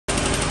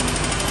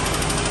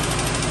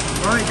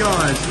Right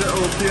guys,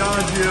 little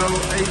Piaggio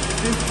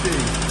Ape50.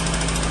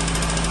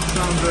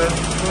 Sounds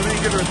funny,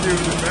 give her a few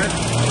of the red.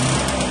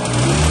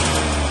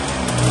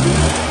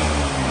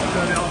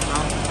 Turn it off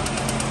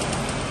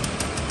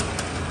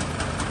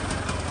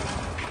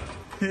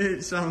now.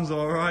 It sounds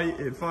alright,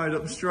 it fired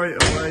up straight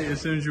away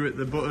as soon as you hit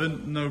the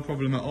button, no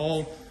problem at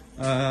all.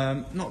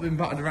 Not been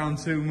battered around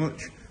too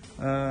much.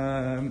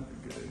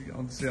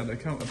 Obviously had a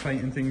coat of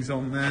paint and things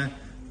on there.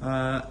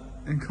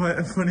 And quite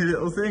a funny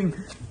little thing.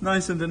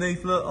 Nice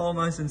underneath, look, all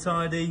nice and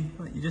tidy.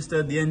 Like you just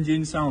heard the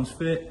engine, sounds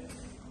fit.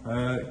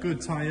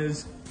 Good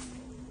tyres.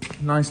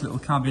 Nice little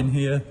cabin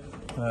here.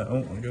 Oh,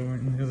 I'll go right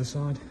on the other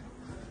side.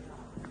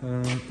 I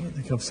don't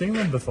think I've seen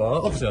one before.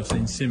 Obviously I've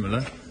seen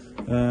similar.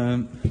 But I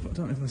don't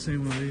know if I've seen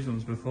one of these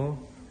ones before.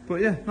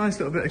 But yeah, nice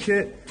little bit of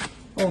kit.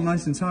 All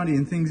nice and tidy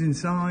and things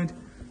inside.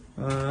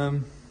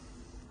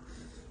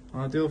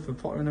 Ideal for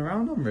pottering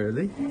around on,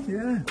 really.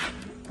 Yeah.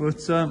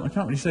 But I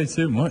can't really say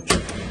too much.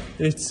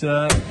 It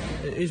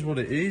is what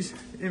it is.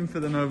 In for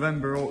the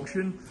November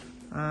auction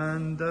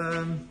and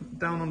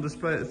down on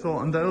display at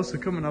Thorntondale. So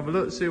come and have a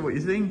look, see what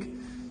you think.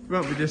 You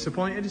won't be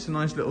disappointed. It's a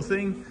nice little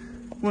thing.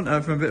 Wouldn't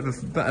have for a bit of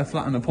a better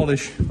flat and a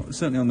polish.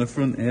 Certainly on the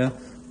front here,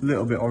 a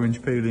little bit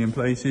orange peely in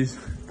places.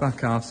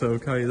 Back half's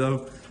okay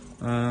though.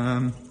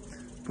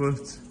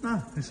 But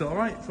nah, it's all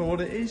right for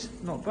what it is.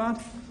 Not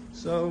bad.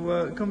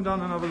 So come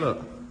down and have a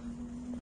look.